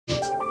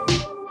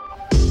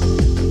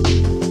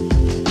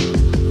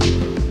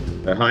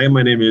Hi,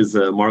 my name is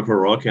Marco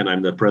Roque, and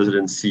I'm the President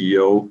and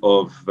CEO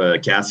of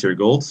Cassiar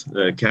Gold.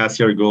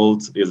 Cassiar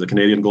Gold is a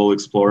Canadian gold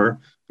explorer.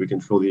 We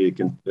control the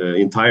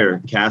entire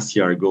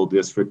Cassiar Gold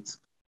District,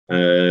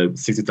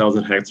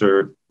 60,000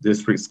 hectare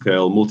district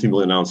scale,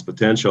 multi-million ounce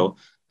potential.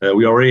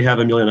 We already have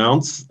a million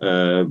ounce,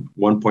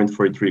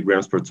 1.43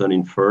 grams per ton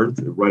inferred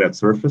right at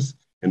surface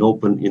and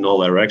open in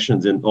all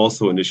directions. And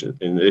also in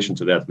addition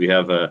to that, we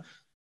have a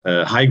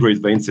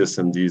high-grade vein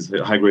system. These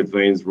high-grade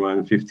veins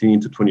run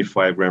 15 to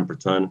 25 grams per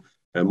ton.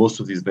 Most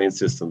of these vein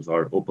systems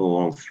are open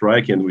along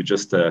strike, and we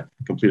just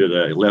completed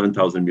an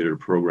 11,000 meter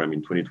program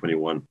in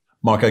 2021.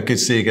 Marco, good to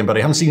see you again, buddy.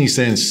 I haven't seen you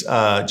since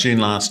June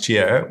last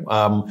year,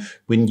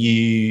 when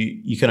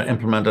you kind of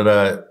implemented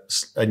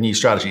a new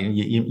strategy.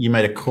 You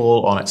made a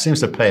call on it.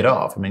 Seems to have paid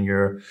off. I mean,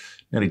 you're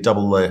nearly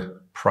double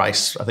the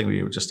price. I think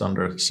we were just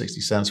under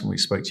 60 cents when we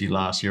spoke to you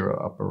last year,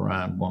 up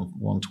around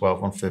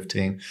 112,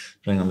 115,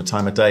 depending on the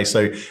time of day.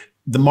 So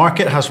the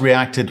market has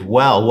reacted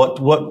well. What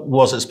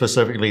was it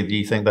specifically that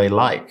you think they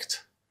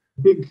liked?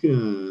 I think,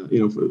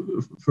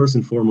 first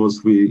and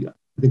foremost,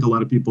 I think a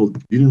lot of people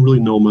didn't really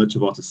know much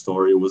about the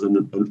story. It was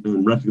an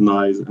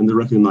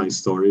underrecognized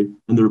story,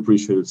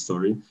 underappreciated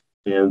story.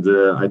 And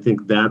I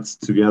think that,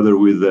 together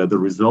with the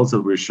results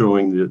that we're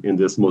showing in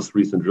this most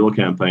recent drill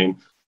campaign,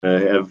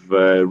 have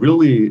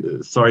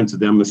really starting to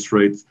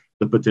demonstrate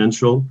the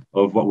potential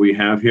of what we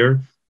have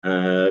here.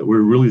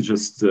 We're really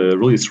just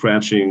really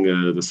scratching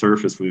the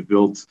surface. We've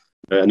built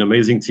an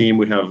amazing team.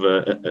 We have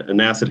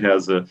an asset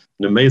has an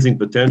amazing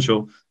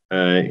potential,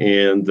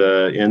 and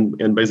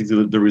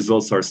basically the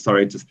results are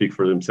starting to speak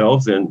for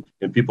themselves, and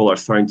people are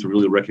starting to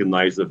really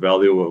recognize the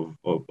value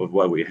of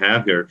what we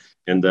have here.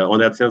 And on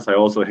that sense, I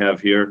also have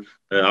here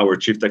our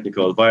Chief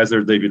Technical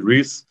Advisor, David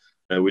Rhyes,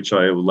 which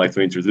I would like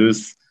to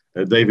introduce.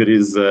 David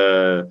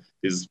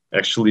is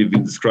actually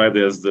been described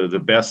as the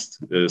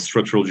best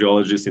structural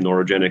geologist in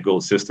orogenic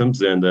gold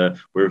systems, and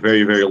we're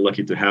very, very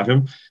lucky to have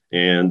him.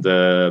 And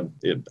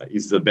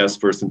he's the best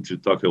person to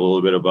talk a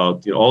little bit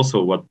about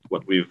also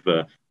what we've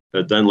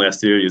done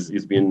last year.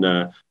 He's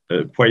been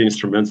quite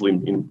instrumental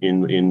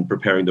in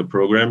preparing the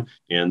program,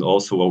 and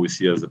also what we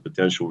see as a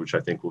potential, which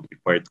I think will be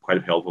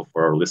quite helpful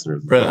for our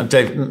listeners. Brilliant.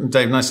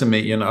 Dave, nice to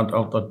meet you. And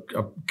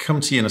I'll come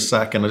to you in a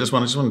second. I just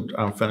want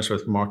to finish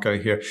with Marco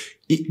here.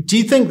 Do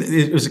you think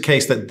it was a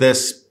case that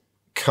this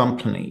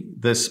company,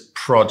 this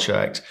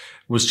project,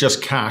 was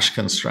just cash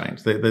constrained?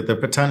 The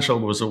potential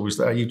was always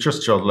there. You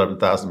just drilled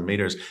 11,000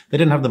 meters. They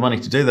didn't have the money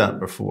to do that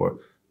before.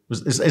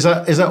 Is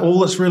that all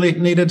that's really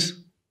needed?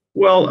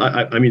 Well,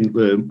 I mean,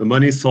 the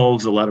money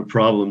solves a lot of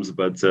problems,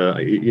 but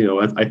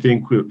I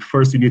think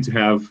first you need to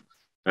have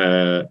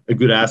a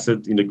good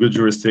asset in a good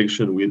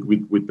jurisdiction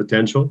with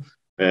potential.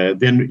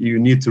 Then you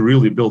need to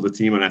really build a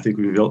team, and I think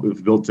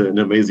we've built an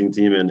amazing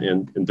team,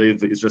 and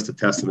Dave is just a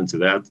testament to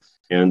that.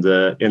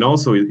 And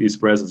also his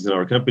presence in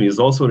our company is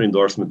also an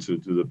endorsement to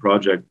the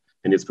project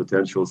and its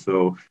potential.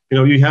 So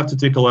you have to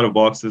tick a lot of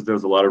boxes.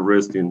 There's a lot of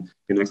risk in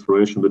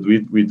exploration, but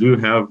we do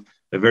have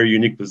a very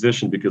unique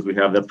position because we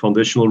have that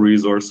foundational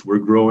resource. We're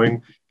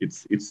growing.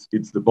 It's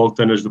the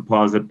bulk-tonnage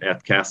deposit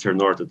at Cassiar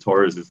North at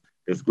Torres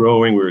is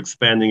growing. We're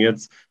expanding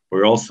it.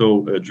 We're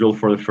also drilled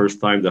for the first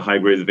time the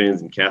high-grade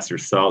veins in Cassiar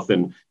South,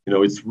 and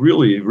it's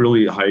really,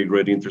 really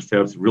high-grade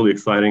intercepts. Really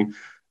exciting,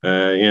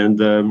 and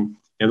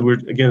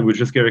we're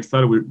just getting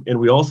excited.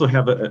 We also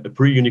have a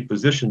pretty unique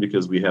position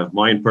because we have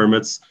mine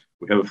permits.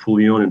 We have a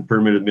fully owned and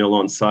permitted mill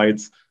on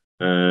site.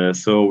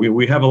 So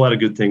we have a lot of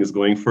good things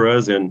going for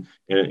us, and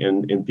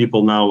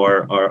people now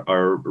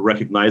are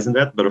recognizing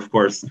that. But of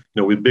course,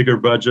 with bigger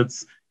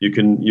budgets, you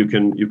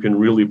can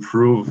really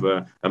prove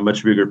a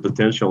much bigger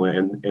potential,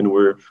 and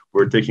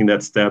we're taking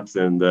that steps.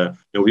 And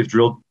we've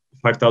drilled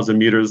 5,000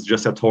 meters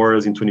just at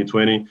Torres in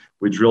 2020.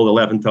 We drilled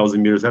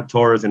 11,000 meters at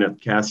Torres and at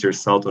Cassiar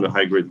South on the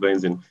high grade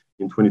veins in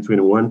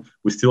 2021.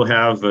 We still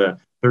have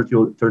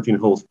 13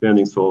 holes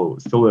pending, so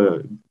still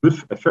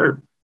a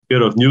fair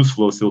bit of news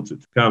flow still to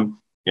come.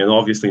 And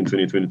obviously in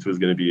 2022 is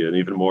going to be an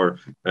even more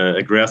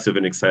aggressive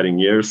and exciting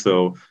year.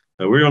 So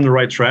we're on the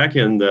right track,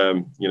 and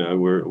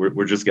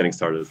we're just getting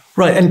started.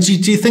 Right. And do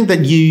you think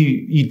that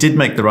you did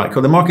make the right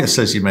call? The market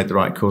says you made the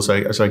right call,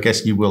 so I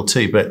guess you will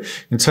too. But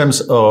in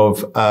terms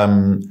of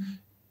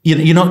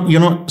you're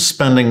not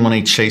spending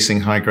money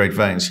chasing high grade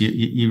veins.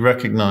 You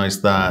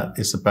recognize that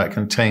it's about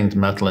contained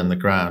metal in the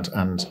ground,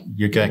 and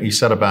you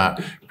set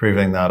about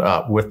proving that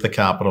up with the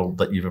capital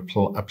that you've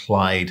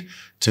applied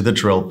to the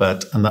drill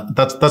bit, and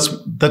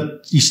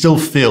that you still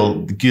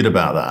feel good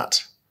about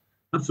that.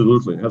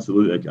 Absolutely.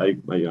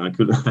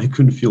 I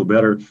couldn't feel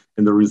better,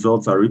 and the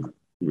results are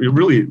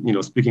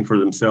really speaking for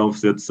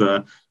themselves.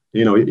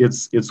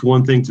 It's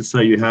one thing to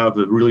say you have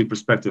a really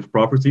prospective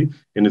property,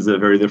 and it's a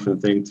very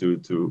different thing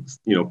to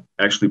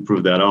actually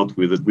prove that out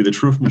with a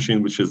truth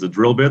machine, which is a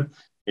drill bit.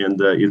 And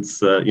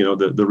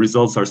the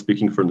results are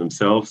speaking for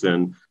themselves.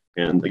 And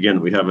again,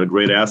 we have a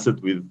great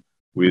asset with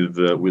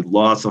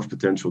lots of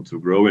potential to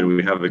grow, and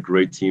we have a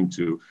great team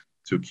to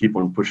keep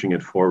on pushing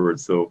it forward.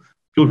 So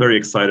feel very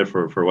excited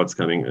for what's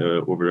coming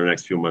over the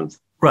next few months.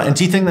 Right. And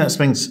do you think that's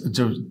been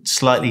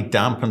slightly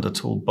dampened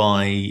at all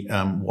by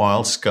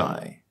wild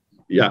sky?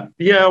 Yeah.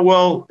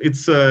 Well,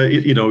 it's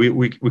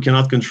we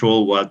cannot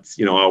control what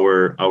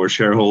our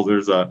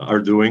shareholders are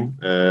doing.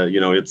 They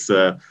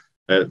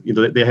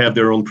have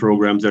their own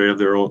programs, they have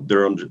their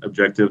own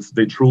objectives.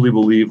 They truly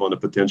believe on the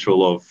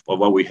potential of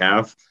what we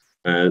have.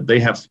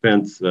 They have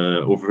spent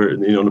over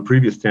in the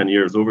previous 10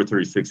 years over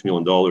 $36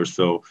 million.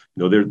 So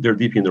they're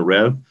deep in the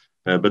red.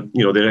 But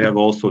they have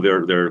also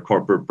their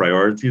corporate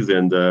priorities,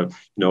 and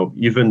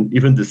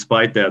even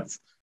despite that,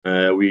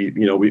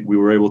 we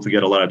were able to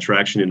get a lot of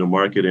traction in the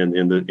market, and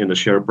in the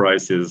share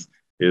price is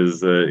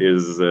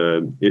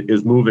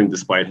moving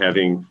despite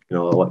having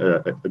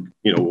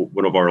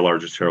one of our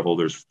largest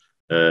shareholders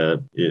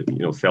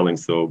selling.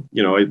 So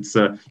it's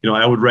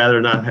I would rather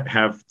not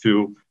have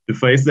to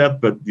face that,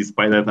 but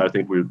despite that, I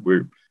think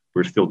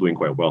we're still doing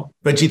quite well.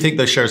 But do you think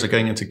those shares are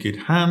going into good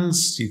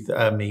hands? Do you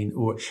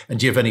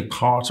have any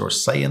part or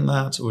say in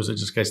that, or is it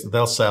just a case that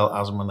they'll sell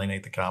as and when they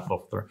need the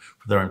capital for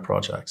their own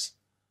projects?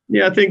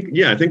 I think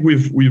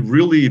we've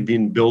really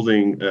been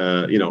building.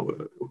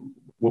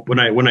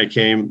 When I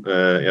came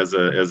as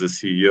a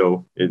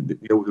CEO,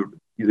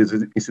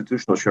 the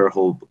institutional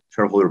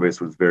shareholder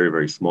base was very,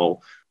 very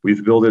small.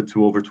 We've built it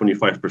to over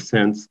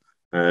 25%.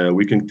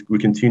 We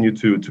continue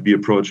to be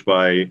approached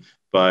by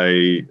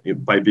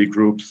big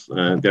groups.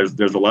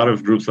 There's a lot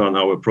of groups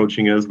now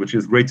approaching us, which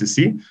is great to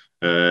see,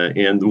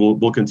 and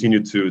we'll continue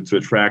to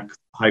attract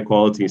high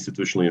quality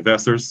institutional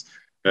investors.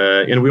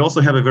 And we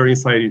also have a very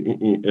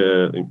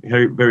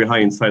high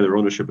insider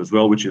ownership as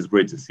well, which is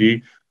great to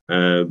see.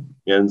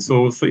 And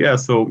so as I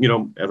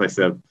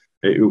said,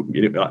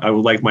 I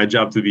would like my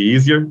job to be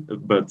easier,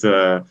 but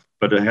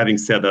having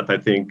said that, I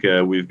think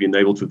we've been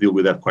able to deal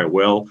with that quite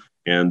well.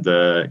 And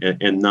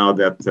now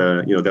that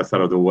that's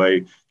out of the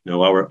way,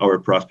 our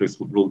prospects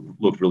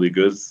look really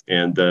good.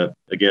 And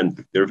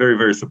again, they're very,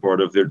 very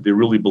supportive. They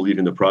really believe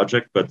in the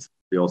project, but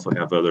they also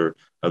have other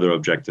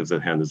objectives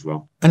at hand as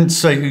well. And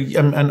so,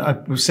 and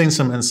I've seen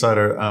some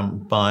insider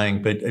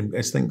buying, but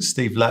I think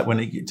Steve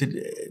Letwin,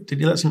 did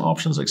you let some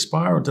options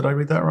expire, or did I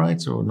read that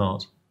right or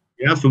not?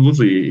 Yeah,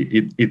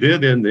 absolutely. He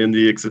did, and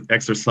he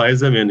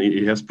exercised them, and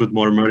he has put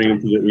more money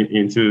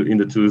into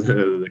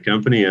the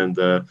company, and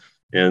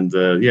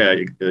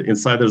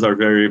insiders are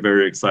very,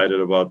 very excited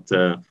about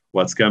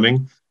what's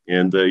coming,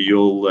 and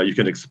you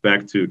can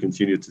expect to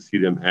continue to see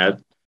them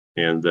add,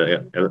 and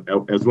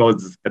as well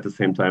as at the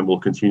same time we'll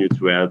continue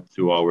to add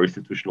to our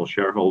institutional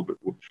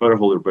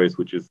shareholder base,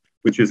 which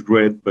is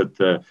great, but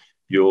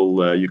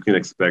you can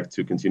expect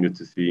to continue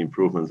to see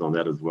improvements on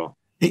that as well.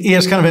 Yeah,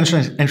 it's kind of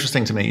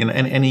interesting to me. In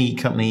any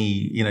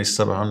company,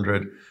 sub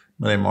 100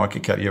 million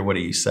market cap, what are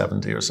you,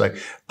 70 or so,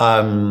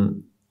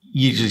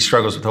 usually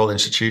struggles with the whole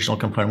institutional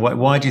component.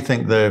 Why do you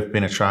think they've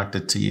been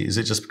attracted to you? Is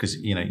it just because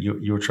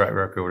your track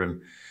record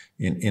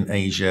in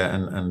Asia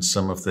and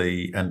some of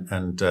the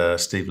and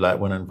Steve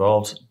Letwin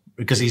involved?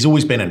 Because he's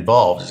always been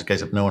involved. It's a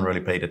case of no one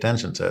really paid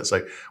attention to it.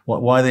 So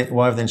why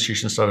have the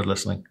institutions started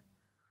listening?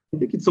 I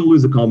think it's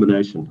always a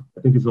combination.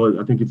 I think it's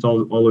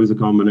always a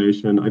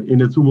combination. And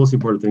the two most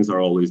important things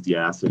are always the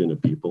asset and the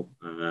people.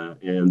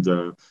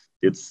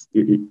 It's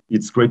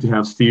great to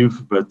have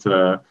Steve, but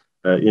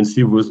and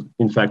Steve was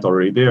in fact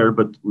already there.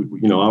 But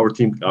our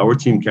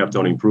team kept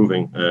on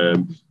improving.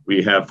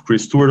 We have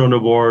Chris Stewart on the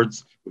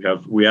boards.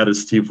 We added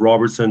Steve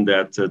Robertson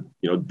that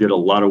did a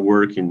lot of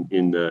work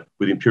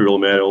with Imperial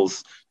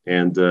Metals.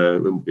 And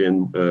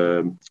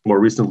more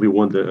recently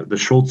won the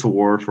Schultz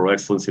Award for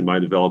Excellence in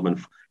Mine Development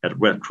at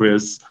Red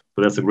Chris.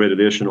 So that's a great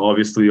addition.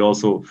 Obviously,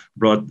 also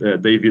brought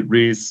David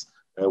Rhyes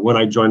when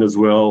I joined as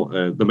well.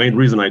 The main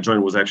reason I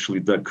joined was actually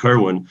Doug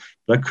Kerwin.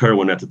 Doug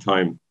Kerwin at the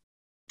time,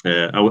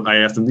 I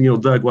asked him,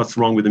 Doug, what's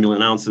wrong with the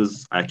million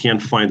ounces? I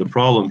can't find the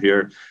problem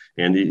here.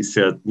 And he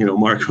said,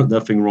 Marco,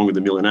 nothing wrong with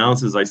the million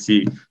ounces. I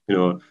see,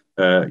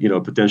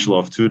 potential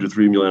of 2 to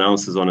 3 million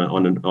ounces on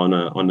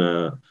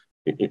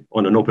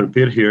an open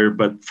pit here,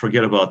 but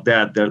forget about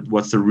that.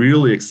 What's the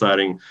really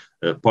exciting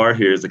part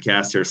here is the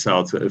Cassiar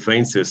South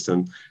vein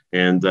system,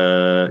 and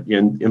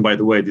by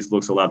the way, this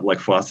looks a lot like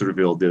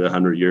Fosterville did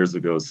 100 years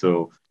ago.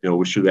 So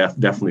we should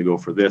definitely go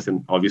for this.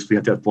 And obviously,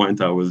 at that point,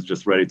 I was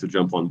just ready to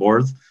jump on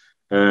board.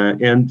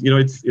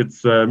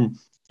 It's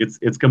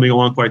coming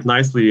along quite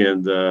nicely,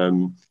 and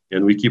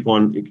we keep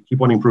on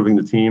improving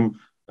the team.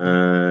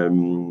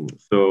 And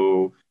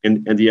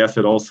the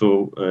asset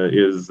also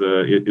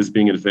is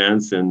being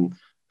advanced, and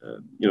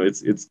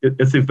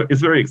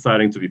it's very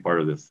exciting to be part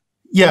of this.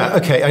 Yeah.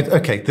 Okay.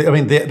 I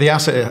mean, the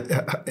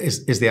asset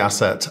is the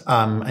asset,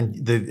 and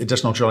the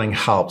additional drilling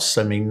helps.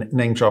 I mean,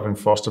 name dropping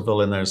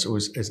Fosterville in there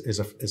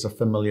is a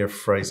familiar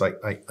phrase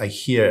I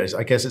hear.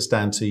 I guess it's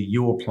down to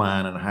your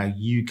plan and how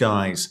you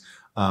guys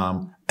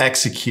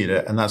execute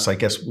it. And that's, I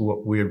guess,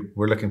 what we're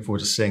looking forward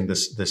to seeing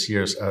this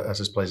year as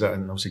this plays out.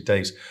 And obviously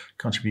Dave's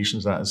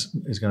contributions to that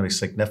is going to be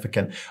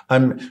significant.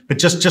 But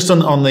just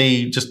on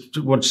the, just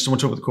want to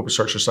talk about the corporate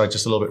structure side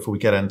just a little bit before we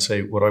get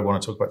into what I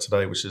want to talk about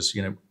today, which is,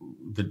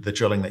 the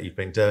drilling that you've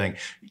been doing.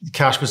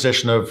 Cash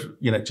position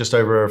of, just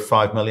over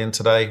 5 million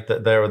today,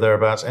 there or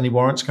thereabouts. Any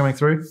warrants coming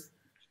through?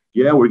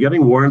 Yeah, we're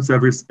getting warrants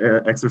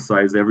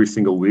exercised every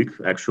single week.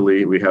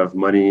 Actually, we have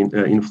money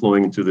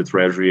inflowing into the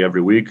treasury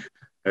every week.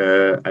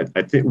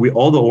 I think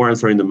all the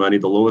warrants are in the money.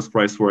 The lowest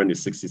price warrant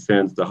is 60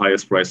 cents. The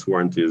highest price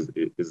warrant is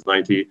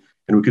 90.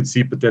 And we could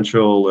see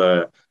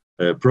potential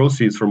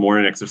proceeds from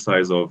warrant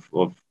exercise of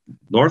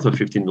north of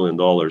 $15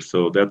 million.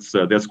 So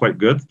that's quite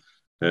good.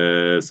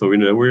 So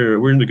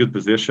we're in a good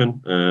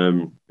position.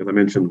 As I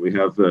mentioned, we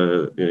have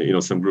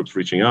some groups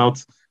reaching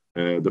out.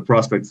 The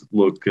prospects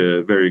look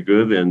very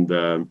good, and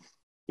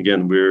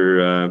again,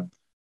 we're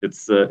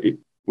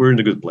in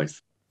a good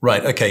place.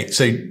 Right. Okay.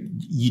 So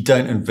you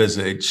don't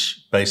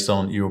envisage, based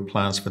on your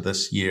plans for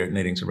this year,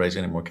 needing to raise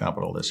any more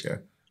capital this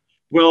year?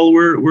 Well,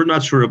 we're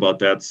not sure about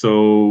that.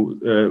 So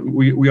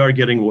we are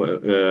getting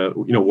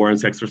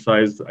warrants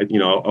exercised.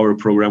 Our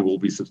program will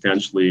be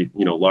substantially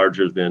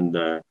larger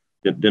than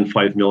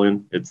 5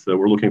 million.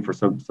 We're looking for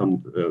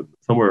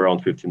somewhere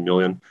around 15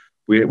 million.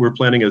 We're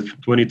planning a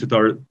 20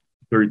 to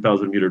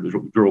 30,000 meter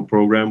drill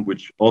program,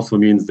 which also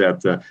means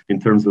that in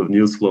terms of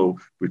news flow,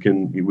 we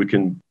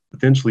can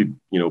potentially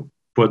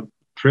put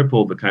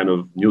triple the kind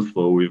of news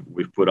flow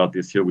we've put out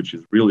this year, which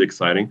is really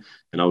exciting.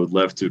 And I would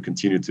love to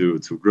continue to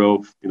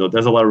grow.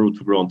 There's a lot of room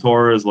to grow on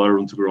Taurus, a lot of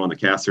room to grow on the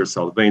Cassiar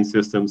South vein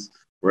systems.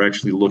 We're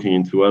actually looking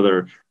into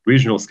other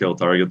regional scale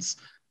targets.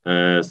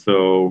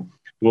 So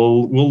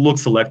we'll look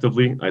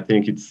selectively. I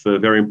think it's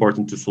very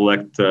important to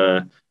select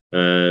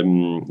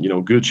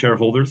good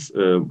shareholders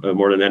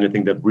more than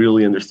anything, that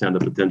really understand the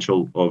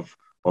potential of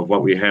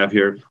what we have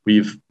here.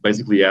 We've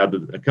basically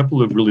added a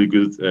couple of really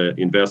good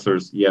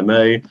investors,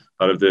 EMA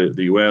out of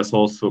the US,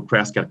 also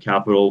Crux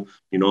Capital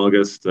in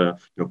August.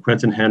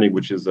 Quentin Hennig,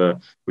 which is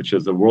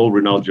a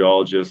world-renowned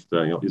geologist,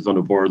 is on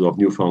the board of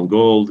Newfound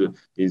Gold.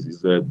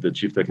 He's the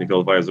chief technical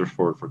advisor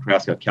for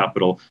Crux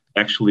Capital.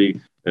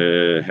 Actually,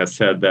 has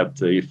said that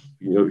if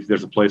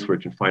there's a place where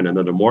you can find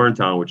another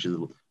Morristown, which is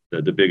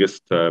the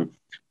biggest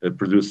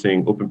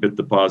producing open pit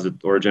deposit,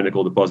 orogenic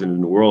gold deposit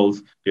in the world,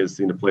 is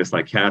in a place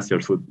like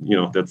Cassiar. So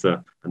that's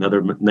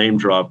another name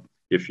drop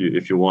if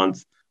you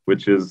want,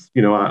 which is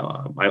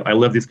I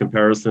love these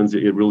comparisons.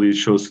 It really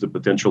shows the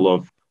potential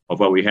of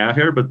what we have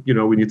here. But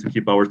we need to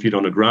keep our feet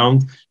on the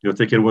ground.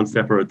 Take it one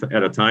step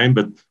at a time.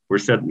 But we're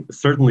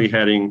certainly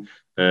heading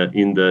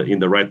in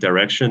the right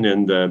direction.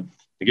 And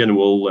again,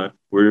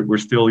 we're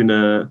still in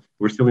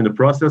the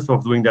process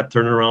of doing that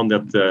turnaround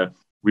that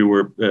we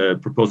were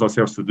proposed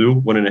ourselves to do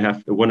one and a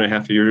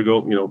half year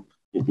ago.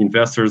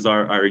 Investors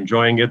are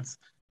enjoying it,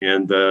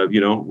 and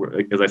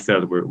as I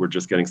said, we're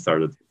just getting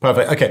started.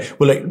 Perfect. Okay.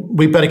 Well, look,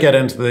 we better get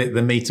into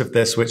the meat of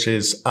this, which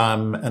is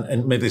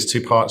and maybe there's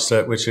two parts to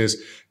it, which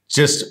is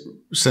just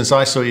since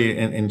I saw you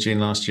in June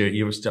last year,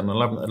 you was done an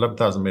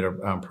 11,000 meter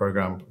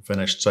program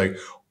finished. So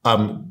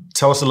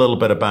tell us a little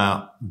bit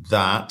about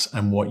that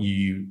and what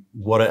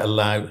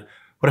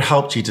it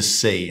helped you to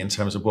see in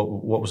terms of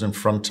what was in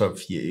front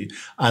of you,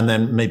 and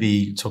then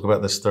maybe talk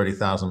about this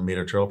 30,000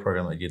 meter drill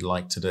program that you'd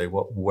like to do.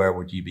 Where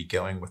would you be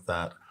going with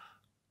that?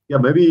 Yeah,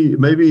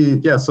 maybe.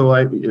 Yeah. So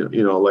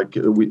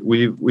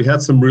we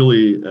had some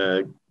really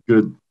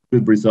good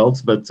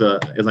results, but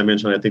as I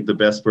mentioned, I think the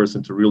best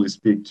person to really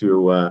speak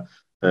to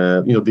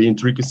the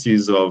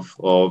intricacies of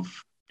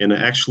and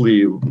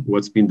actually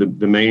what's been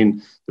the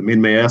main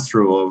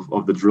maestro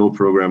of the drill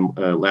program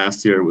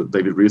last year with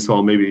David Rhyes.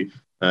 Maybe.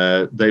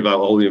 Dave,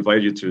 I'll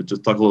invite you to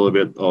just talk a little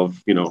bit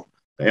of,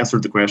 answer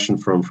the question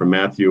from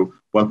Matthew,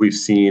 what we've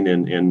seen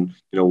and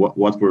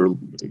what we're,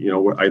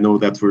 I know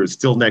that we're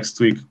still next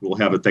week, we'll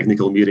have a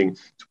technical meeting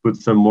to put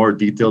some more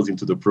details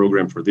into the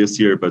program for this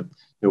year, but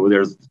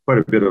there's quite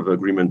a bit of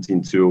agreement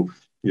into,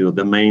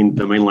 the main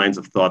lines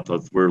of thought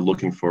that we're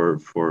looking for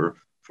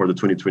the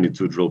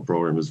 2022 drill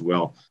program as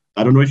well.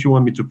 I don't know if you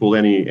want me to pull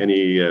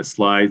any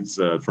slides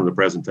from the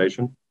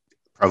presentation.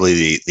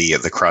 Probably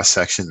the cross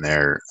section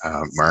there,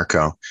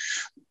 Marco.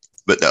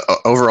 But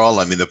overall,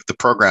 I mean, the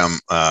program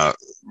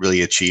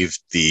really achieved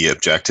the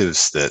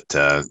objectives that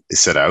it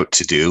set out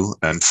to do.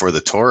 And for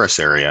the Taurus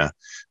area,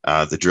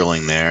 the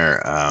drilling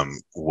there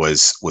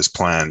was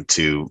planned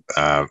to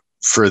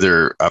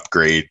further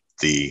upgrade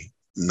the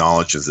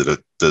knowledge of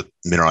the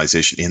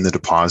mineralization in the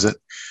deposit,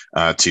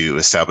 to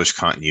establish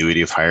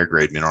continuity of higher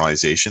grade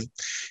mineralization.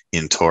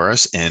 in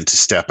Taurus and to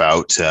step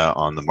out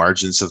on the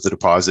margins of the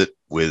deposit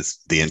with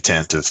the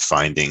intent of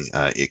finding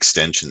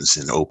extensions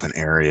in open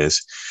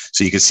areas.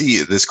 So you can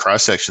see this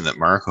cross-section that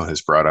Marco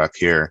has brought up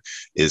here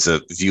is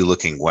a view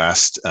looking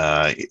west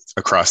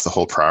across the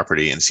whole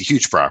property. And it's a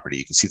huge property.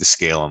 You can see the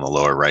scale on the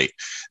lower right.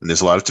 And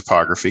there's a lot of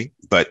topography,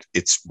 but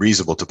it's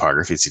reasonable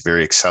topography. It's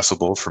very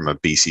accessible from a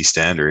BC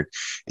standard.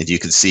 And you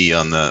can see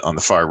on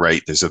the far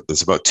right, there's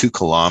about 2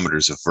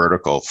 kilometers of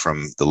vertical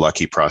from the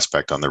Lucky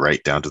prospect on the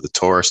right down to the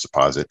Taurus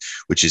deposit,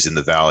 which is in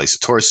the valley. So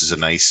Taurus is a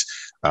nice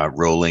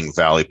rolling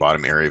valley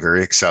bottom area,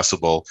 very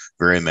accessible,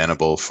 very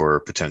amenable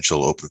for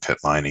potential open pit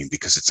mining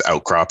because it's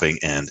outcropping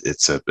and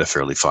it's a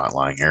fairly flat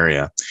lying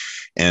area.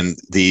 And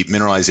the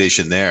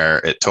mineralization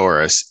there at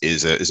Taurus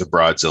is a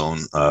broad zone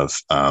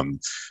of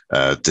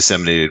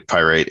disseminated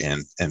pyrite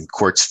and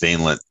quartz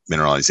veinlet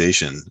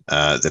mineralization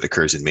that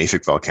occurs in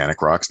mafic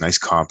volcanic rocks, nice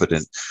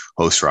competent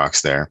host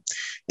rocks there.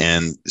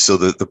 And so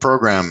the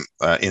program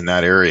in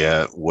that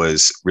area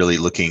was really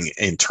looking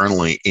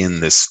internally in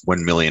this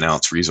 1 million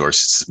ounce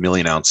resource. It's 1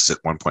 million ounces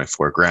at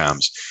 1.4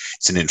 grams.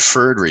 It's an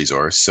inferred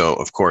resource. So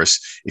of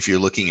course, if you're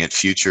looking at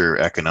future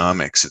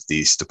economics of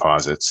these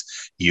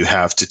deposits, you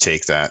have to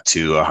take that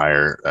to a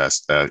higher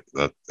a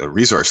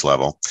resource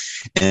level.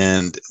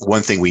 And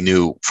one thing we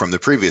knew from the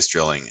previous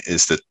drilling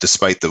is that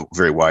despite the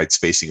very wide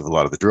spacing of a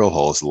lot of the drill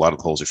holes, a lot of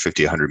the holes are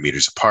 50, 100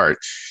 meters apart.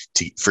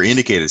 For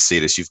indicated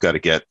status, you've got to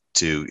get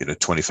to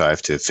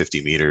 25 to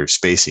 50 meter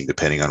spacing,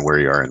 depending on where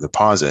you are in the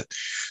deposit.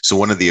 So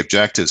one of the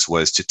objectives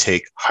was to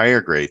take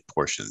higher grade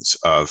portions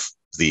of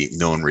the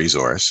known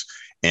resource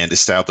and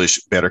establish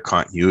better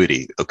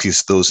continuity.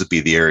 Because those would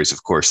be the areas,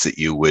 of course, that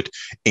you would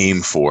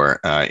aim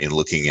for in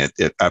looking at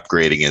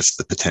upgrading as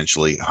the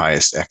potentially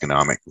highest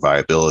economic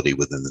viability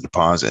within the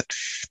deposit.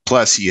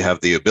 Plus, you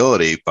have the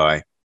ability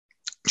by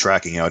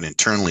tracking out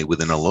internally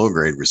within a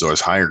low-grade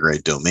resource,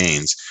 higher-grade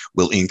domains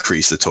will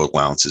increase the total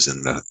ounces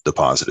in the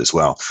deposit as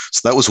well.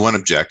 So that was one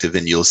objective,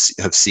 and you'll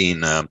have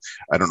seen. I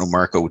don't know,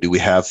 Marco, do we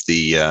have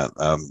the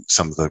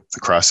some of the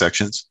cross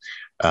sections?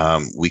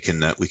 We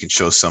can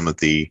show some of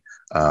the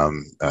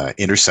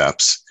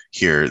intercepts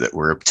here that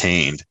were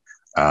obtained.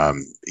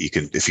 You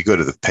can, if you go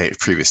to the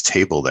previous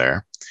table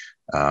there.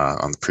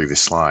 On the previous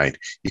slide,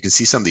 you can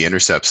see some of the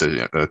intercepts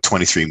at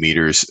 23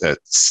 meters at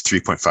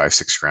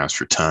 3.56 grams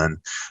per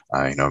ton.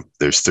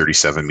 There's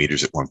 37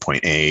 meters at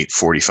 1.8,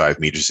 45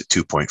 meters at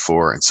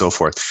 2.4, and so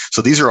forth.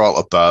 So these are all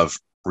above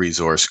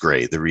resource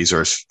grade. The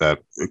resource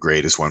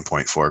grade is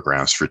 1.4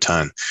 grams per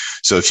ton.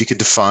 So if you could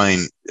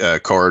define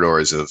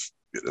corridors of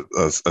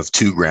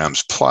 2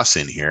 grams plus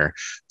in here,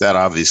 that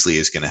obviously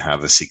is going to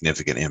have a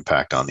significant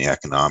impact on the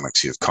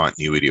economics. You have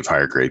continuity of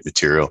higher grade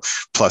material,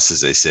 plus,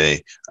 as I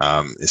say,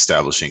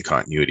 establishing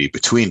continuity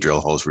between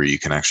drill holes where you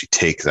can actually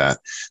take that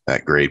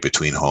grade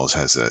between holes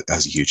has a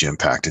huge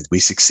impact. And we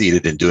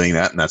succeeded in doing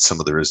that, and that's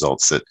some of the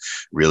results that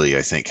really,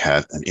 I think,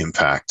 had an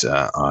impact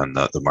on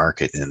the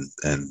market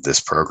in this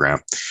program.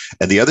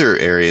 And the other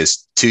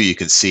areas too, you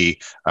can see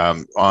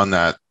on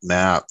that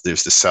map,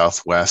 there's the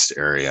southwest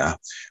area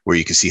where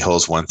you can see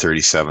holes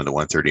 137 to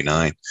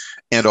 139,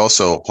 and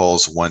also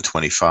holes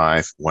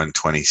 125,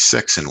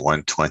 126, and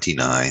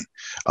 129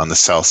 on the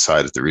south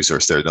side of the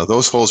resource there. Now,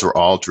 those holes were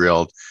all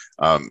drilled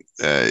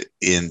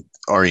in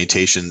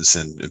orientations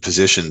and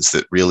positions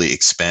that really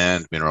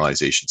expand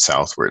mineralization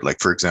southward. Like,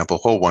 for example,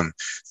 hole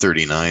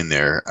 139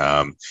 there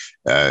and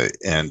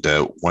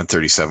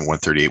 137,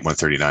 138,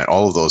 139,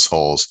 all of those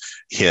holes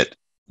hit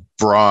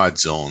broad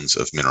zones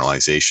of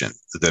mineralization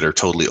that are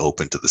totally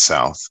open to the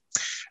south.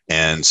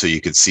 And so you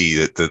can see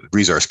that the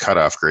resource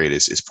cutoff grade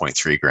is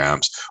 0.3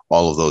 grams.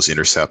 All of those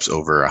intercepts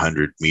over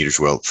 100 meters,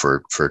 well,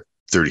 for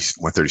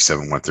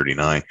 137,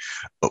 139,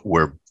 but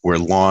were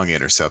long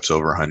intercepts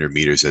over 100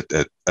 meters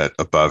at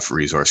above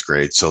resource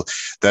grade. So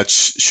that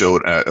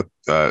showed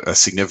a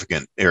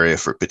significant area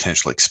for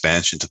potential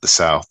expansion to the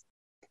south.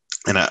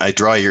 And I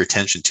draw your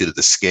attention to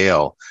the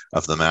scale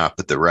of the map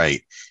at the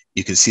right.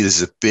 You can see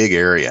this is a big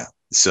area.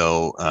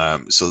 So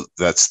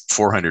that's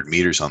 400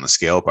 meters on the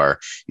scale bar.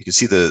 You can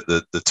see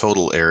the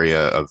total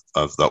area of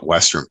the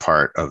western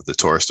part of the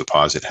Taurus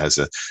deposit has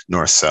a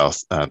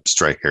north-south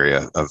strike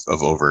area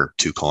of over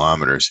 2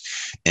 kilometers.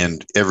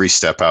 And every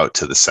step out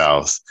to the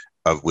south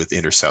with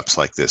intercepts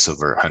like this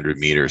over 100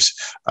 meters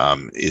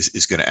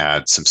is going to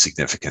add some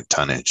significant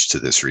tonnage to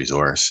this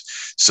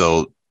resource.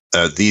 So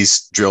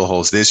these drill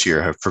holes this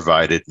year have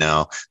provided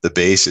now the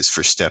basis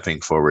for stepping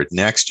forward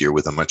next year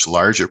with a much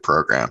larger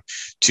program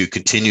to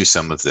continue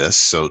some of this.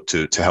 So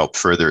to help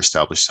further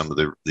establish some of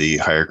the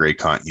higher grade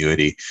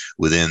continuity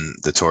within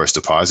the Taurus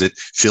deposit,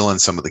 fill in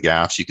some of the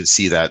gaps. You can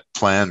see that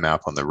plan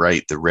map on the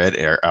right. The red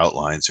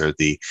outlines are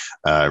the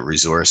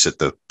resource at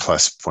the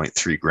plus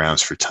 0.3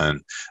 grams per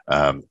ton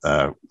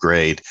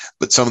grade.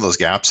 But some of those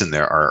gaps in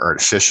there are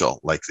artificial,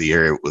 like the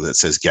area that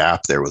says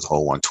gap there with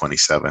hole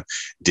 127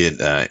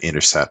 did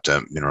intercept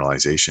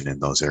mineralization in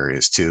those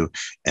areas too,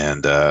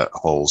 and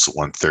holes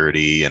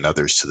 130 and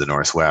others to the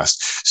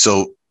northwest.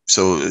 So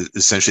so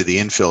essentially the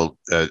infill,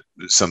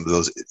 some of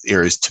those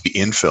areas to be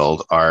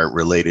infilled are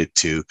related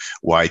to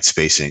wide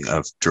spacing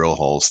of drill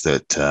holes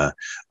that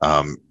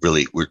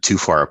really were too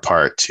far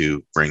apart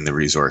to bring the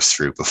resource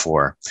through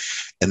before.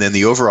 And then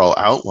the overall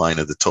outline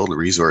of the total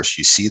resource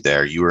you see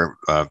there, you were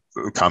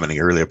commenting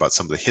earlier about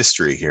some of the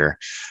history here,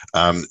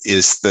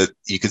 is that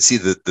you can see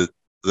that the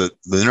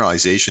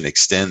mineralization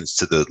extends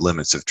to the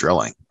limits of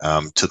drilling,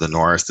 to the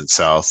north and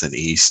south and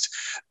east.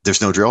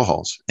 There's no drill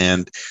holes.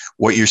 And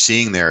what you're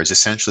seeing there is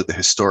essentially the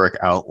historic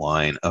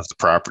outline of the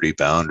property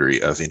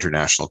boundary of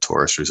International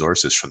Taurus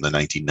Resources from the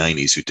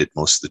 1990s, who did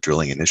most of the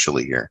drilling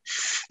initially here.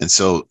 And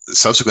so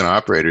subsequent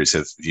operators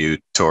have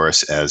viewed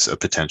Taurus as a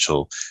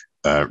potential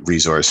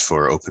resource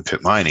for open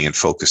pit mining and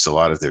focused a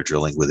lot of their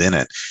drilling within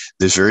it.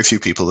 There's very few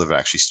people that have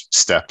actually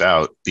stepped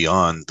out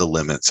beyond the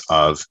limits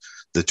of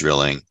the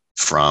drilling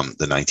from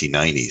the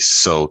 1990s.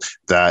 So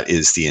that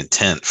is the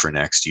intent for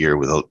next year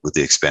with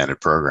the expanded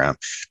program,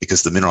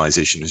 because the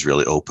mineralization is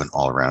really open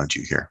all around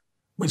you here.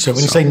 So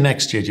when you say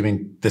next year, do you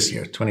mean this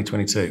year,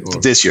 2022?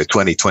 Or? This year,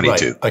 2022. Right.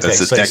 Okay, That's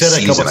so you said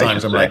that a couple of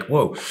times. I'm like,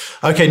 whoa.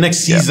 Okay, next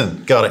season.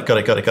 Yeah. Got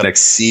it.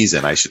 Next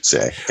season, I should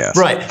say. Yes.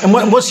 Right. And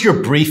what's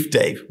your brief,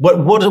 Dave?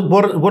 What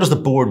does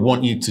the board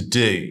want you to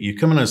do? You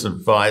come in as an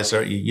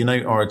advisor. You know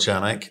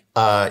orogenic.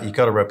 You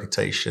got a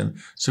reputation.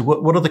 So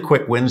what are the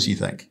quick wins, you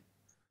think?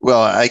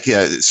 Well, I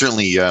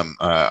certainly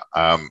I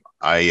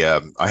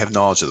have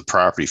knowledge of the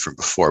property from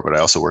before, but I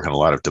also work on a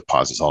lot of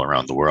deposits all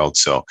around the world.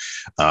 So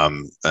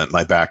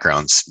my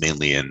background's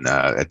mainly in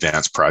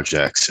advanced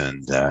projects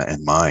and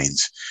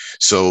mines.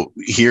 So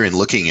here, in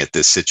looking at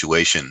this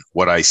situation,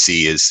 what I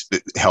see is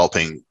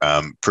helping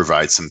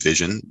provide some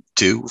vision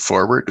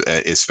forward,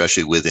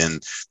 especially within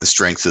the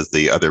strength of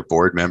the other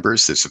board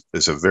members.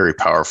 There's a very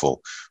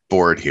powerful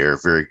board here,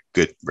 very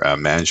good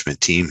management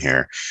team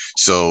here.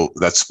 So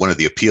that's one of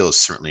the appeals,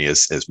 certainly,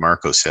 as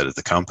Marco said, of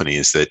the company,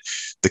 is that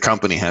the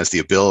company has the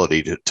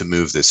ability to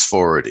move this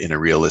forward in a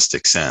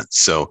realistic sense.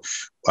 So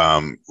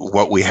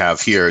what we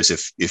have here is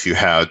if you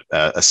had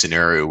a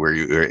scenario where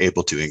you are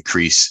able to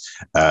increase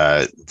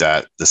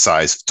the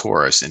size of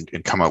Taurus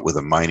and come up with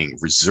a mining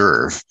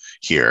reserve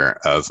here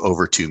of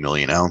over 2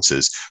 million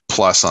ounces,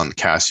 plus on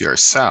Cassiar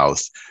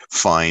South,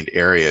 find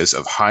areas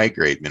of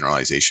high-grade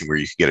mineralization where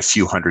you could get a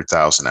few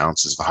 100,000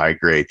 ounces of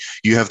high-grade.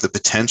 You have the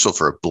potential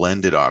for a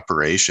blended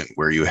operation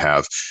where you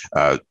have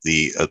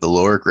the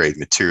lower-grade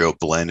material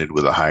blended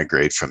with a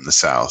high-grade from the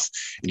south.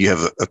 And you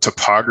have a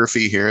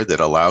topography here that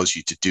allows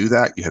you to do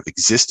that. You have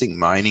existing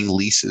mining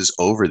leases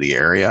over the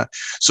area.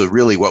 So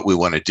really what we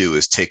want to do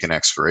is take an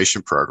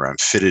exploration program,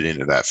 fit it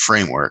into that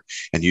framework,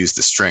 and use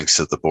the strengths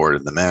of the board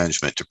and the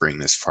management to bring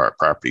this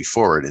property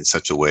forward in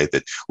such a way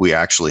that we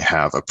actually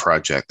have a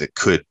project that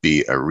could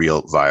be a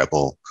real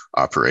viable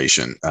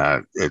operation,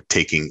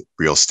 taking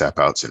real step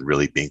outs and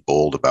really being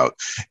bold about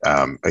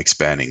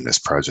expanding this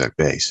project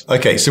base.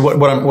 Okay, so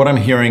what I'm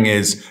hearing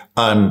is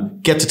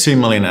get to 2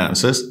 million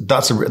ounces.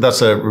 That's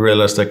a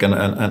realistic and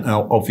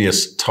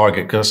obvious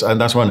target, and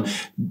that's when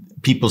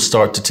people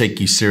start to take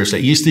you seriously.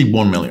 It used to be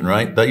 1 million,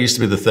 right? That used to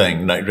be the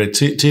thing. Like,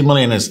 2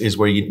 million is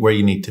where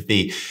you need to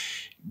be.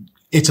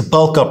 It's a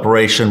bulk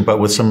operation, but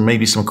with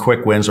maybe some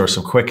quick wins or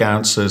some quick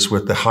ounces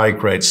with the high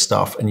grade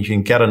stuff. And you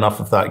can get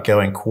enough of that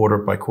going quarter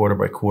by quarter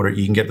by quarter.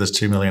 You can get this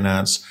 2 million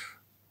ounce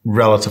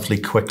relatively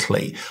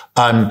quickly.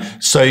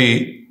 So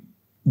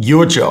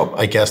your job,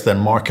 I guess then,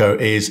 Marco,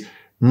 is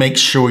make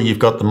sure you've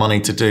got the money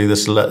to do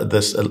this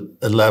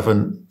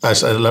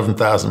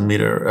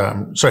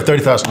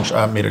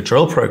 30,000 meter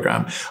drill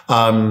program.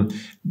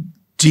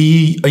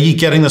 Are you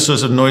getting the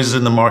sorts of noises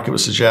in the market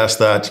which suggest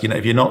that,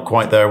 if you're not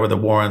quite there with the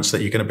warrants,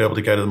 that you're going to be able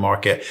to go to the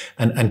market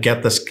and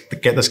get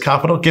this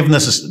capital? Given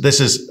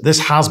this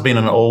has been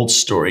an old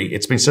story.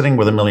 It's been sitting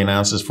with 1 million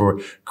ounces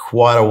for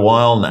quite a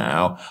while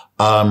now.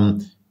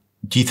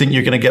 Do you think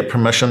you're going to get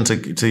permission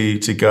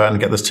to go out and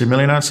get this 2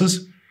 million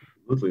ounces?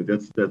 Absolutely.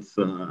 That's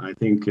I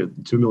think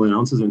 2 million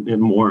ounces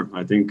and more.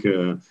 I think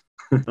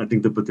I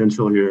think the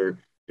potential here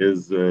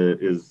is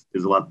a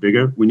lot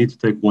bigger. We need to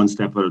take one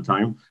step at a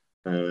time.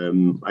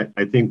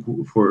 I think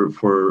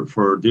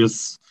for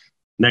this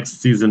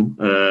next season,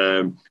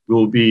 we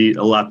will be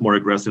a lot more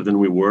aggressive than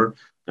we were.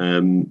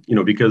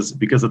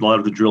 Because a lot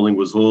of the drilling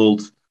was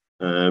old.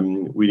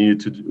 We needed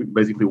to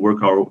basically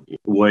work our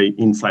way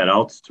inside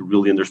out to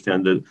really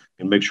understand it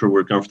and make sure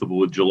we're comfortable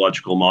with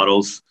geological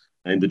models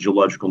and the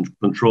geological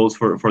controls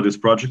for this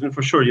project. And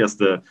for sure, yes,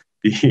 the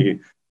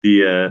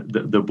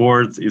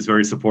board is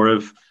very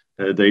supportive.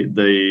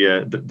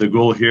 The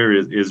goal here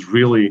is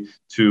really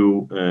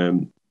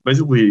to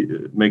basically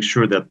make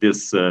sure that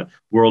this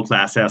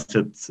world-class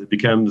asset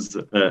becomes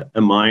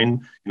a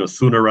mine,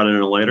 sooner rather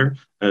than later.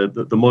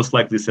 The most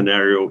likely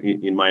scenario,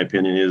 in my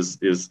opinion, is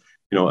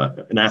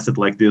an asset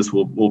like this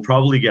will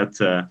probably get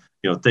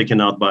taken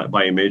out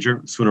by a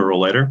major sooner or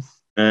later.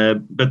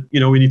 But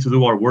we need to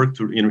do our work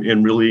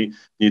and really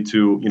need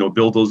to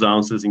build those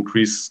ounces,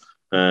 increase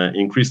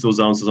those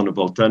ounces on the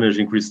bulk-tonnage,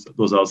 increase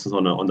those ounces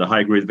on the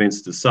high-grade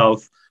veins to the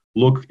south.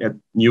 Look at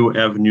new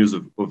avenues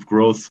of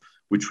growth.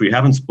 which we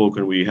haven't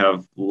spoken. We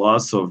have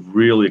lots of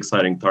really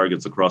exciting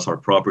targets across our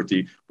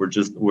property.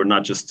 We're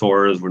not just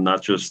Taurus, we're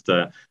not just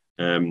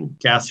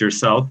Cassiar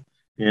South.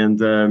 And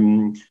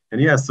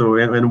yeah, so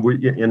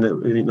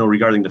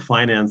regarding the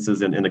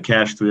finances and the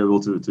cash to be able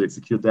to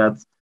execute that,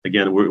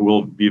 again,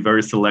 we'll be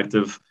very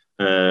selective.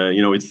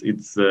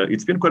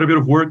 It's been quite a bit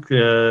of work,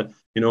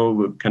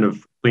 kind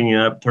of cleaning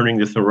up, turning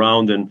this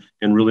around, and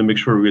really make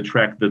sure we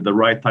attract the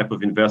right type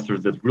of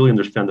investors that really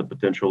understand the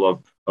potential of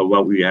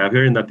what we have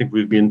here. And I think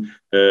we've been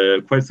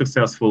quite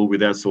successful with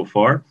that so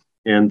far.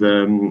 And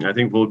I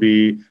think we'll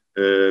be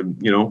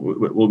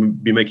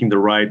making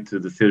the right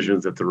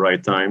decisions at the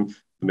right time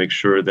to make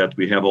sure that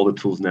we have all the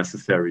tools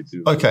necessary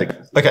to. Okay.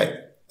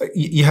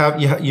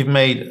 You've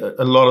made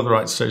a lot of the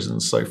right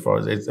decisions so far.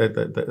 It's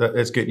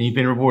good, and you've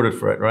been rewarded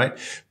for it, right?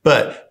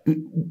 But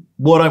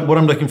what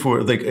I'm looking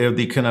for,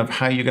 the kind of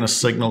how you're going to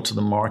signal to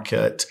the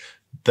market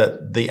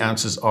that the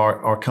answers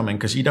are coming,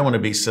 because you don't want to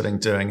be sitting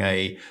doing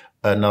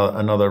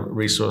another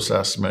resource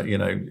estimate,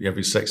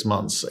 every 6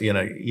 months. You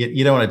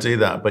don't want to do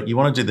that, but you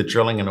want to do the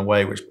drilling in a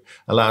way which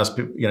allows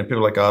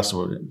people like us,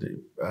 or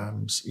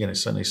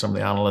certainly some of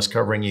the analysts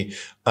covering you,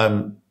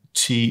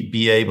 to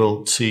be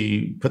able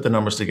to put the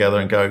numbers together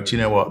and go, do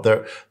you know what,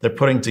 they're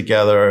putting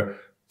together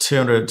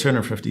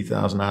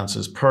 250,000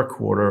 ounces per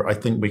quarter. I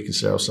think we can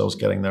see ourselves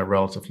getting there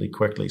relatively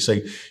quickly. So,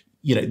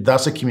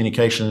 that's a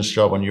communications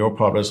job on your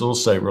part. It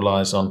also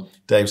relies on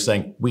Dave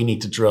saying, we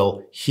need to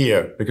drill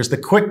here, because the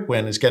quick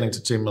win is getting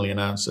to 2 million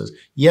ounces.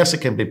 Yes,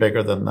 it can be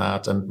bigger than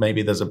that, and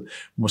maybe there's a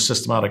more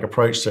systematic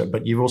approach to it,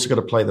 but you've also got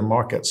to play the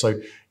market. So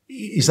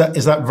is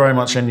that very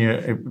much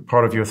in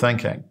part of your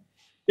thinking?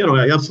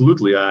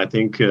 Absolutely. I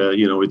think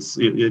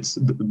it's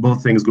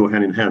both things go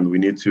hand in hand. We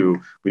need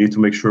to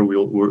make sure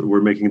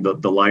we're making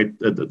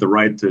the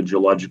right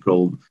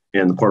geological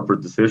and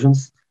corporate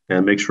decisions,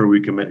 and make sure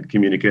we can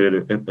communicate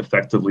it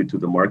effectively to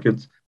the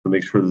market to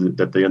make sure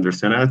that they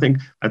understand. And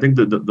I think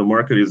the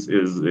market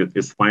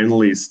is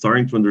finally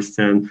starting to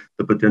understand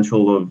the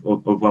potential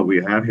of what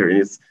we have here, and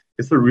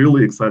it's a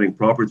really exciting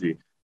property.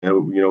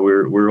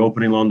 We're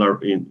opening on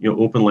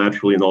open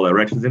laterally in all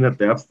directions and at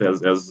depth,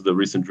 as the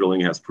recent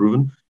drilling has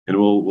proven, and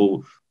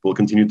we'll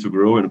continue to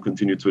grow and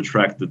continue to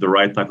attract the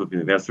right type of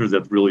investors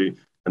that really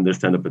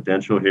understand the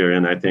potential here.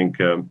 And I think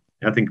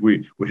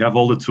we have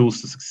all the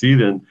tools to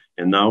succeed, and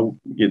now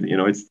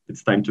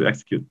it's time to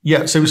execute.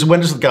 Yeah. So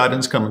when does the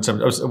guidance come? So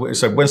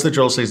when's the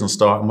drill season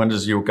start, and when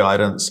does your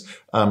guidance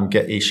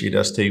get issued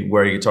as to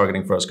where you're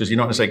targeting first? Because you're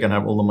not necessarily going to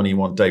have all the money you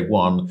want day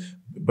one,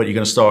 but you're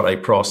going to start a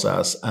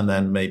process and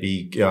then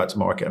maybe go out to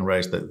market and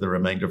raise the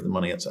remainder of the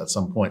money at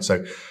some point.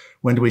 So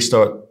when do we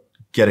start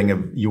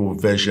getting your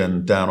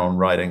vision down on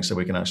writing so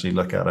we can actually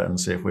look at it and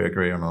see if we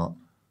agree or not?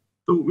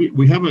 So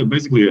we have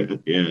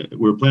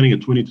we're planning a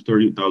 20 to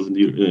 30,000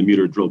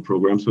 meter drill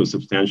program, so a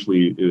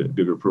substantially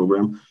bigger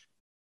program.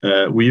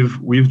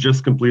 We've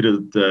just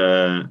completed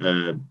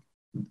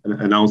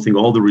announcing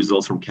all the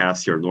results from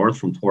Cassiar North,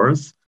 from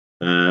Taurus,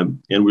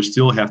 and we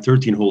still have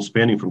 13 holes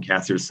pending from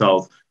Cassiar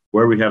South,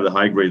 where we have the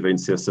high-grade vein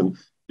system.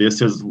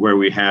 This is where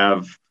we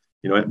have,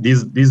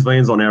 these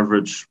veins on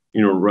average,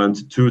 run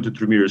to 2 to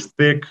 3 meters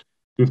thick,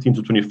 15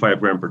 to 25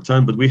 gram per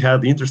ton. But we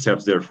had the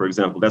intercepts there, for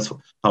example. That's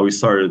how we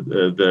started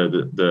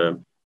the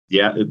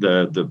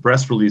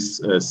press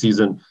release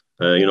season.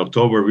 In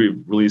October, we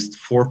released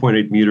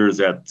 4.8 meters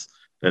at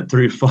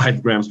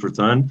 35 grams per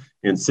ton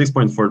and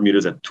 6.4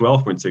 meters at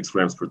 12.6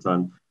 grams per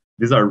ton.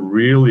 These are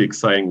really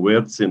exciting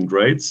widths and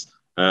grades.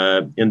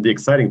 And the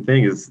exciting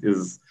thing is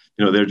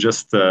they're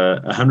just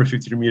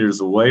 150 meters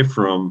away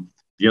from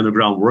the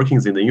underground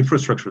workings in the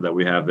infrastructure that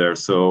we have there.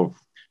 So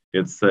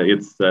it's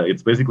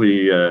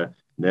basically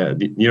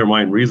near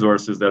mine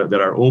resources that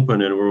are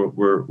open, and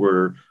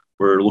we're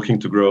looking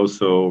to grow.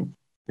 So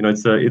we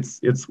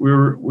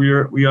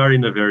are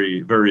in a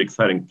very, very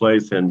exciting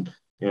place,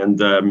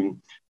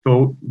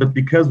 but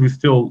because we're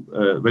still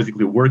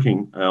basically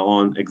working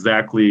on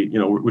exactly,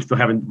 we still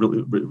haven't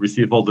really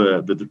received all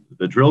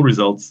the drill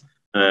results.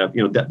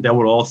 That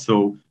would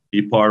also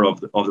be part of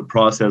the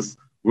process.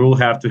 We'll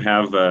have to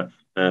have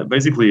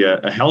basically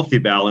a healthy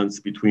balance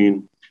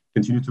between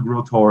continue to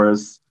grow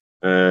Taurus,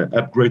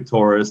 upgrade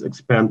Taurus,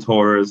 expand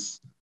Taurus,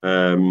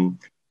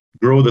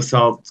 grow the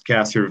South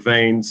Cassiar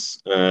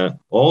veins,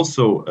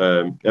 also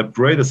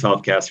upgrade the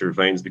South Cassiar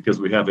veins,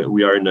 because we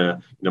are in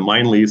a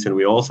mine lease, and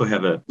we also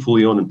have a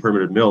fully owned and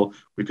permitted mill.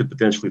 We could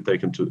potentially take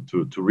them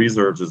to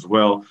reserves as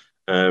well.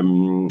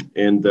 And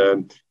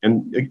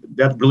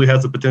that really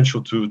has the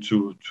potential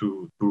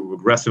to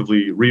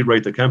aggressively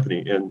re-rate the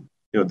company. And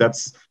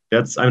that's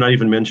I'm not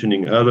even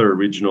mentioning other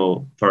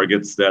regional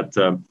targets that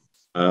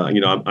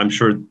I'm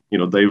sure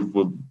Dave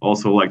would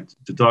also like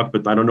to talk,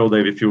 but I don't know,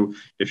 Dave, if you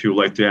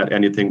would like to add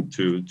anything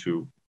to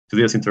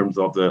this in terms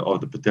of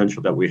the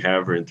potential that we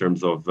have, or in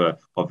terms of the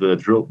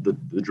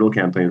drill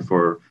campaign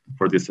for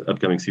this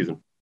upcoming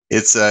season.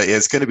 It's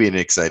going to be an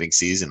exciting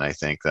season, I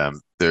think.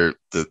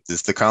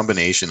 It's the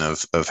combination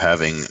of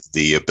having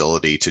the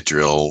ability to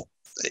drill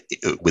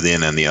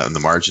within and the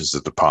margins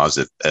of the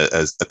deposit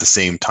at the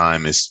same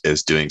time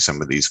as doing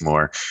some of these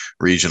more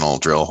regional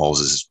drill holes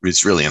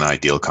is really an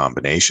ideal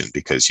combination,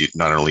 because you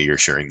not only you're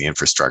sharing the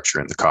infrastructure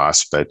and the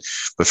costs, but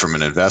from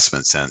an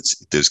investment sense,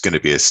 there's going to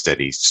be a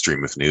steady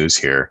stream of news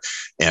here,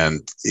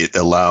 and it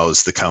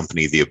allows the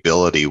company the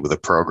ability with a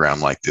program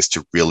like this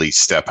to really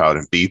step out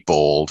and be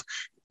bold,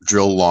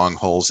 drill long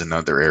holes in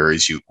other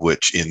areas,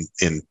 which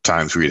in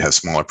times where you'd have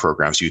smaller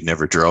programs, you'd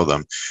never drill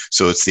them.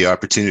 So it's the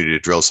opportunity to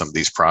drill some of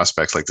these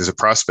prospects. Like there's a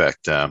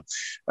prospect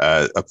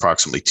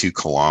approximately 2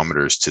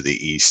 kilometers to the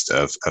east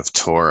of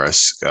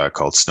Taurus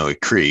called Snowy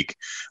Creek,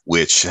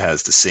 which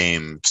has the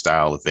same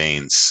style of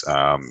veins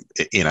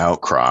in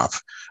outcrop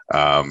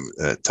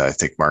that I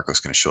think Marco's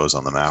going to show us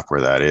on the map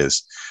where that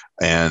is.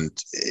 And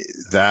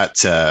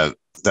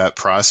that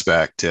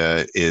prospect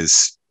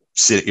is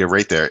you're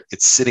right there.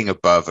 It's sitting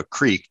above a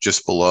creek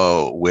just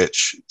below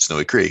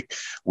Snowy Creek,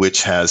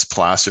 which has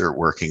placer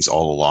workings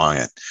all along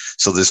it.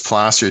 So there's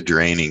placer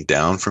draining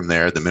down from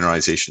there. The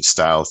mineralization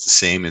style is the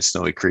same in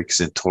Snowy Creek as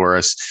in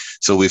Taurus.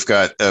 So we've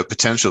got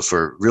potential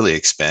for really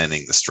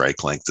expanding the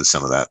strike length of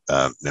some of that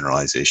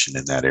mineralization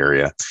in that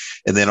area.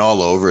 And then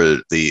all over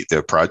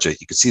the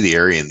project, you can see the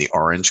area in the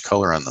orange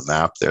color on the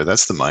map there.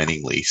 That's the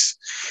mining lease.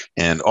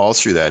 And all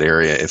through that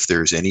area, if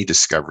there's any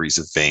discoveries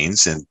of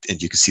veins, and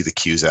you can see the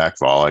Cusack,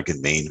 Volag,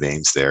 and main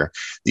veins there.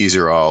 These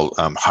are all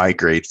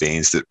high-grade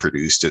veins that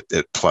produced at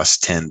plus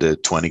 10 to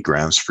 20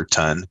 grams per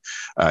ton.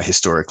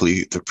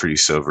 Historically, they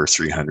produce over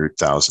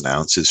 300,000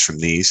 ounces from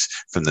these,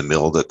 from the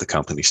mill that the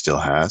company still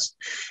has.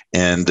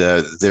 And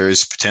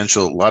there's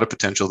a lot of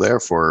potential there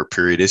for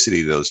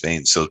periodicity of those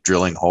veins. So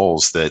drilling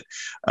holes that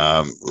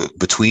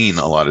between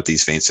a lot of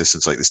these vein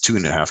systems, like this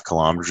 2.5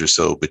 kilometers or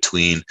so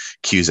between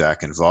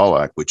Cusack and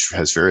Volag, which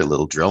has very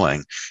little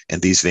drilling.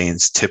 And these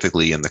veins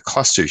typically in the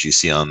clusters you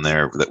see on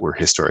there that were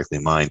historically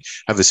mined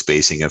have a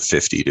spacing of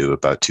 50 to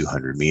about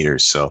 200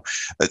 meters. So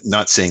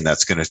not saying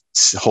that's going to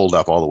hold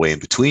up all the way in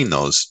between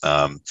those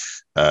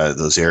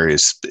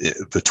areas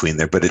between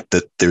there, but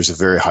there's a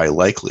very high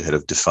likelihood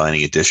of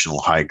defining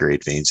additional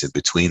high-grade veins in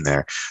between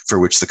there, for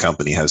which the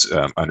company has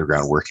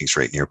underground workings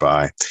right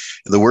nearby.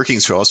 And the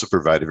workings will also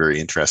provide a very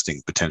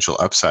interesting potential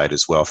upside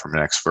as well from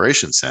an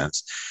exploration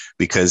sense,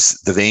 because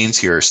the veins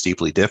here are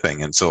steeply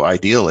dipping. And so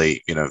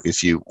ideally,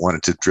 if you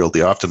wanted to drill the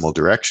optimal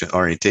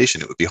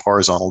orientation, it would be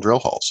horizontal drill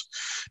holes.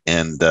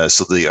 And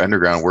so the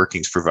underground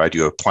workings provide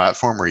you a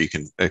platform where you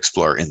can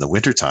explore in the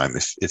wintertime,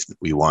 if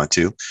we want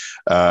to,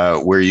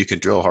 where you can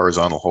drill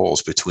horizontal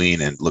holes between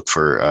and look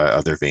for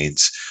other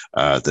veins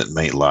that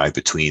might lie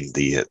between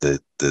the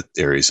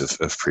areas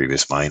of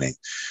previous mining.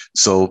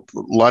 So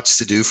lots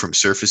to do from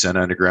surface and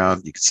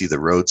underground. You can see the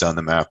roads on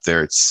the map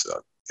there. It's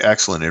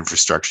excellent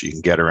infrastructure. You can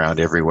get around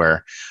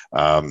everywhere.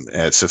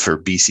 So for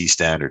BC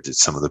standards,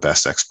 it's some of the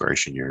best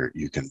exploration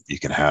you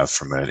can have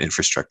from an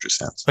infrastructure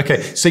sense.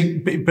 Okay, so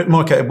but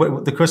Mark,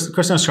 the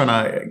question I was trying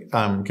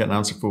to get an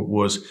answer for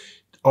was,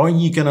 are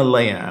you going to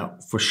lay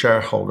out for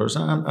shareholders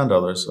and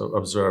others,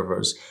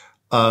 observers,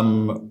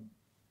 a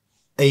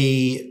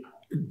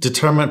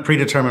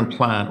predetermined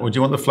plan, or do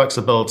you want the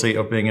flexibility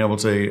of being able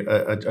to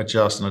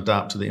adjust and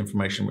adapt to the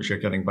information which you're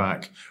getting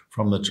back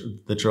from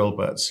the drill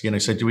bits?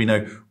 So do we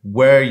know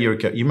where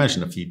you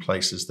mentioned a few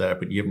places there,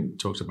 but you haven't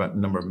talked about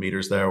number of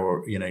meters there,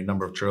 or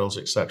number of drills,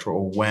 etc.,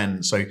 or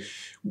when. So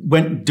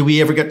when do we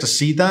ever get to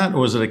see that,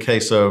 or is it a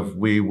case of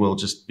we will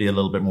just be a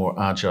little bit more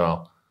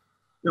agile?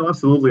 No,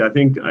 absolutely. I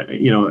think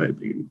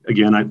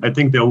again, I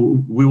think that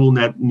we will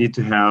need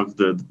to have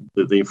the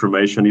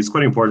information. It's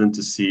quite important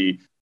to see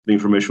the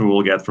information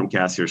we'll get from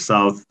Cassiar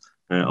South.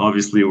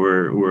 Obviously,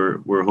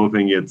 we're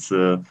hoping it's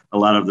a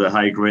lot of the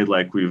high grade,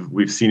 like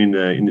we've seen in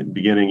the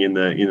beginning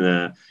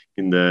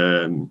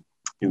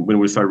when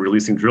we start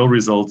releasing drill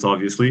results,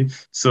 obviously.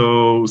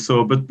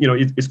 But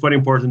it's quite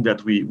important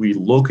that we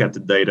look at the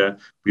data,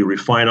 we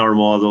refine our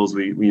models,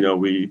 we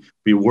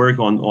work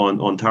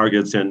on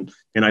targets, and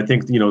I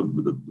think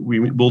we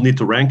will need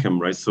to rank them,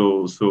 right?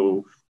 So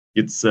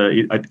it's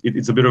a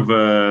bit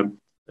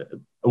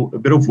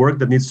of work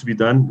that needs to be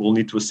done. We'll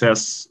need to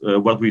assess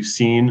what we've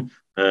seen,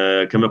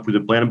 come up with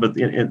a plan, but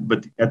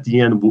at the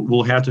end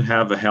we'll have to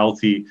have a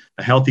healthy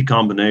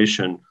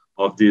combination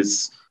of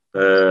this,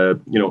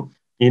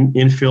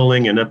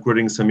 infilling and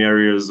upgrading some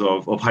areas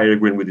of higher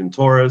grade within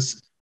Taurus,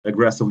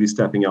 aggressively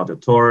stepping out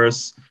at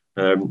Taurus.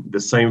 The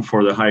same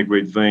for the high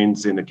grade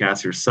veins in the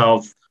Cassiar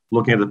South,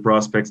 looking at the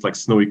prospects like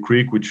Snowy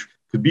Creek, which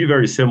could be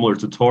very similar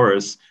to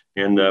Taurus,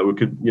 and we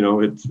could,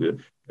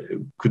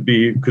 it could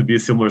be a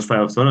similar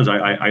style of tonnage.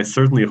 I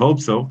certainly hope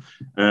so.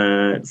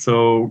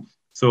 So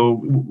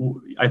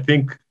I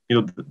think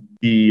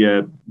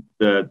the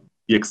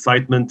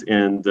excitement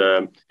and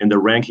the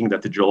ranking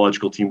that the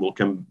geological team will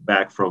come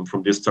back from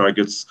these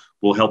targets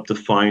will help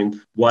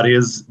define what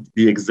is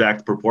the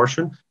exact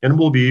proportion, and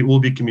we'll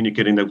be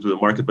communicating that to the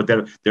market. But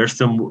there's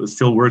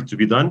still work to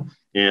be done,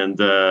 and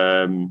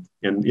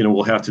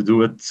we'll have to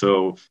do it.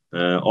 So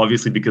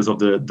obviously, because of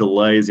the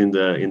delays in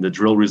the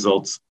drill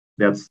results,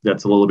 that's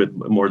a little bit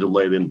more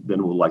delay than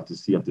we'd like to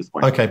see at this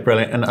point. Okay,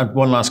 brilliant. And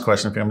one last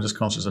question. I'm just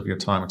conscious of your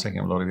time. I'm taking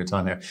a lot of your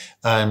time here.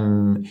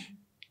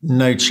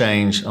 No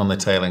change on the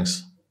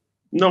tailings.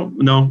 No.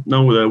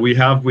 We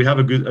have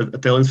a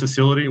good tailings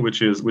facility,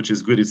 which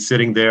is good. It's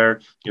sitting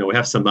there. We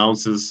have some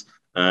ounces.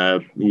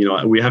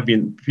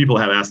 People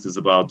have asked us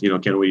about,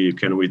 can we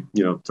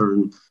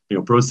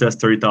process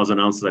 30,000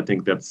 ounces. I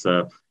think that's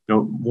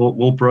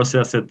we'll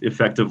process it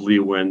effectively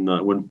when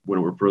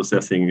we're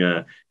processing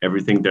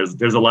everything.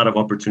 There's a lot of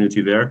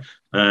opportunity there.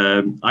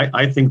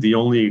 I think the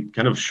only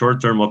kind of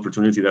short-term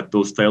opportunity that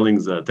those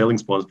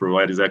tailings ponds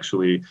provide is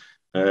actually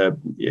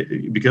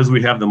because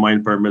we have the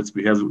mine permits,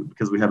 because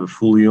we have a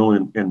fully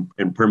owned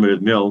and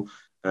permitted mill.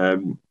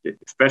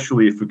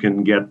 Especially if we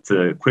can get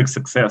quick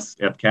success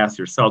at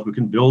Cassiar South, we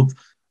can build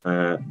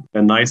a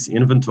nice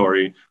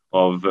inventory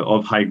of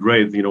high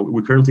grade.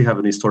 We currently have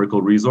an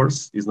historical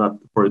resource. It's not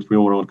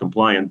 43-101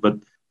 compliant, but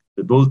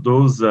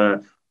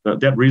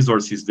that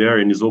resource is there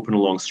and is open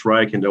along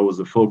strike, and that was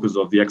the focus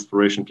of the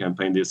exploration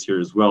campaign this year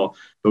as well.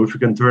 So if we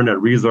can turn that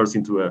resource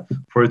into a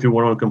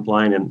 43-101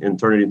 compliant and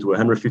turn it into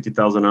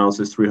 150,000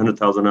 ounces,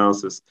 300,000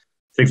 ounces,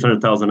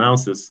 600,000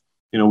 ounces,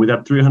 with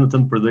that 300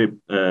 ton per day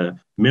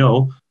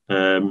mill,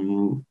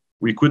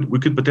 we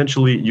could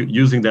potentially,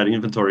 using that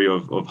inventory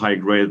of high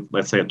grade,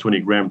 let's say at 20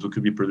 grams, we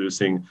could be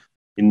producing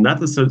in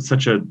not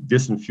such a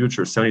distant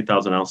future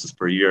 70,000 ounces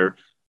per year,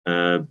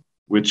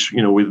 which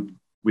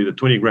with a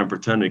 20 gram per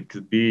ton, it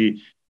could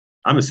be,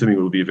 I'm assuming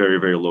it will be very,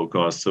 very low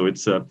cost. So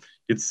it's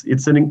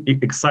an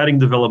exciting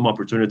development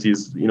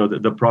opportunities.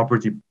 The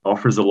property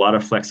offers a lot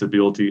of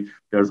flexibility.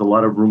 There's a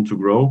lot of room to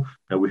grow.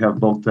 We have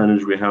bulk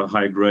tonnage, we have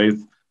high grade.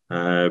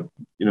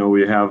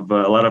 We have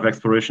a lot of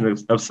exploration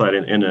upside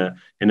and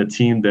a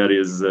team that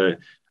is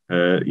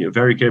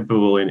very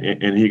capable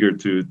and eager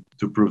to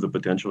prove the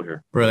potential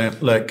here.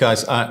 Brilliant. Look,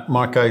 guys,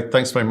 Marco,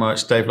 thanks very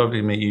much. Dave, lovely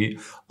to meet you.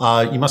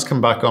 You must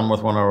come back on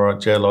with one of our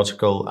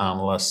geological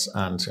analysts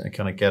and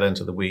kind of get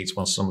into the weeds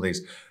once some of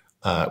these,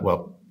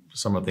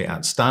 some of the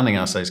outstanding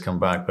assays come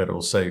back, but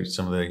also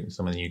some of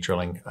the new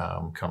drilling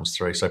comes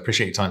through. So I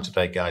appreciate your time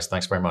today, guys.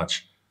 Thanks very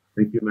much.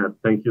 Thank you, Matt.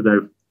 Thank you,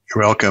 Dave.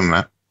 You're welcome,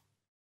 Matt.